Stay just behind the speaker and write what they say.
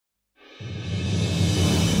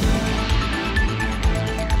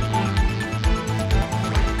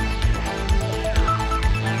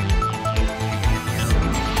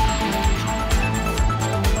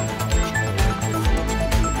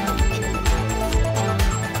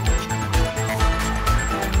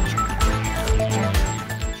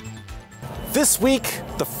This week,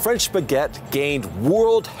 the French baguette gained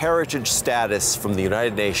World Heritage status from the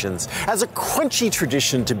United Nations as a crunchy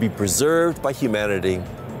tradition to be preserved by humanity.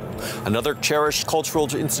 Another cherished cultural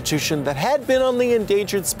institution that had been on the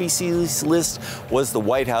endangered species list was the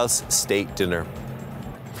White House State Dinner.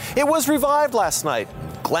 It was revived last night.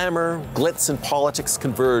 Glamour, glitz, and politics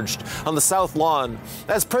converged on the South Lawn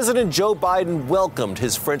as President Joe Biden welcomed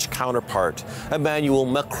his French counterpart, Emmanuel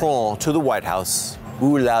Macron, to the White House.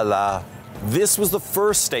 Ooh la la. This was the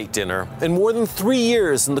first state dinner in more than 3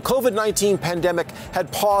 years, and the COVID-19 pandemic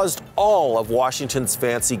had paused all of Washington's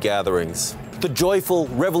fancy gatherings. The joyful,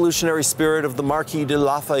 revolutionary spirit of the Marquis de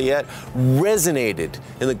Lafayette resonated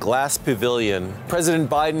in the glass pavilion. President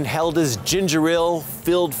Biden held his ginger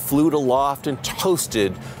ale-filled flute aloft and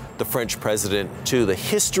toasted the French president to the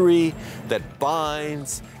history that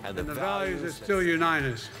binds and the values that still unite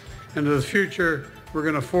us, and to the future we're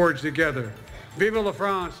going to forge together. Vive la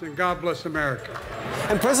France and God bless America.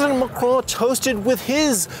 And President Macron toasted with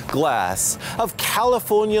his glass of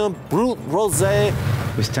California Brut Rosé.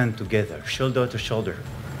 We stand together, shoulder to shoulder,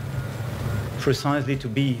 precisely to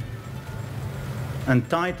be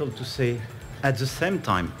entitled to say, at the same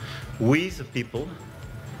time, we the people,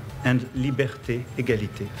 and liberté,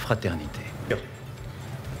 égalité, fraternité.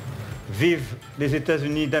 Vive les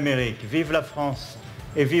États-Unis d'Amérique, vive la France,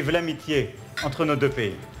 et vive l'amitié entre nos deux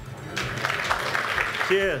pays.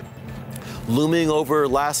 Cheers. Looming over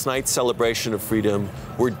last night's celebration of freedom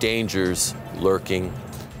were dangers lurking.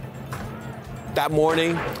 That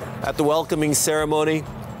morning, at the welcoming ceremony,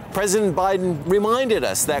 President Biden reminded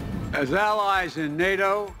us that as allies in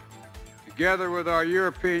NATO, together with our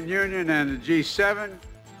European Union and the G7,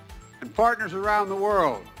 and partners around the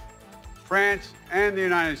world, France and the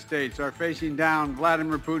United States are facing down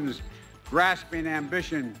Vladimir Putin's grasping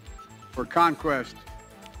ambition for conquest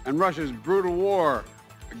and Russia's brutal war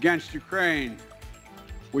against Ukraine,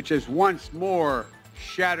 which has once more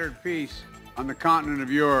shattered peace on the continent of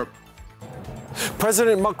Europe.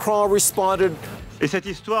 President Macron responded, Et cette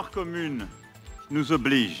histoire commune nous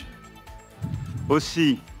oblige.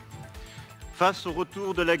 Aussi, face au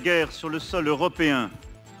retour de la guerre sur le sol européen,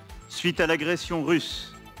 suite à l'agression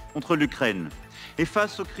russe contre l'Ukraine, et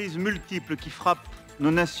face aux crises multiples qui frappent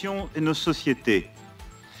nos nations et nos sociétés,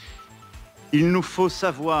 il nous faut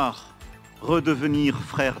savoir redevenir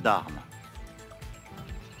frères d'armes.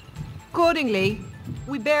 Accordingly,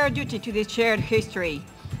 we bear duty to this shared history.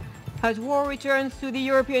 As war returns to the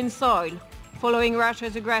European soil, following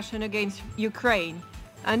Russia's aggression against Ukraine,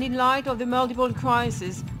 and in light of the multiple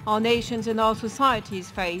crises our nations and our societies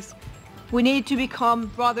face, we need to become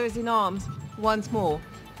brothers in arms once more.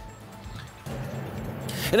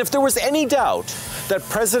 and if there was any doubt that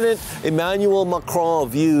President Emmanuel Macron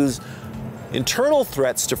views internal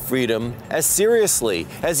threats to freedom as seriously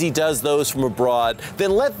as he does those from abroad,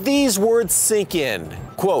 then let these words sink in.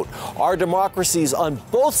 Quote, our democracies on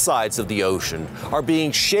both sides of the ocean are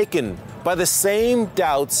being shaken by the same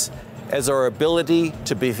doubts as our ability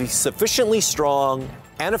to be sufficiently strong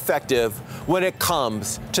and effective when it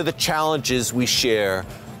comes to the challenges we share,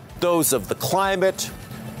 those of the climate,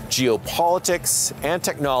 geopolitics, and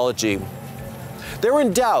technology. They're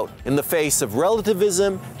in doubt in the face of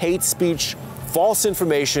relativism, hate speech, false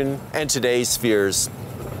information, and today's fears.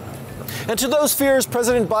 And to those fears,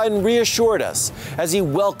 President Biden reassured us as he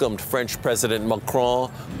welcomed French President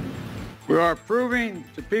Macron. We are proving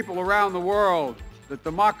to people around the world that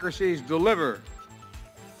democracies deliver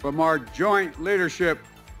from our joint leadership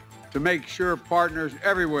to make sure partners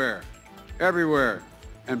everywhere,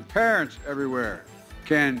 and parents everywhere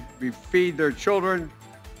can feed their children,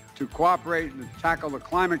 to cooperate and to tackle the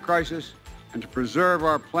climate crisis, and to preserve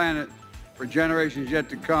our planet for generations yet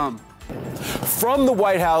to come. From the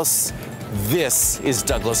White House, this is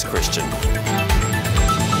Douglas Christian.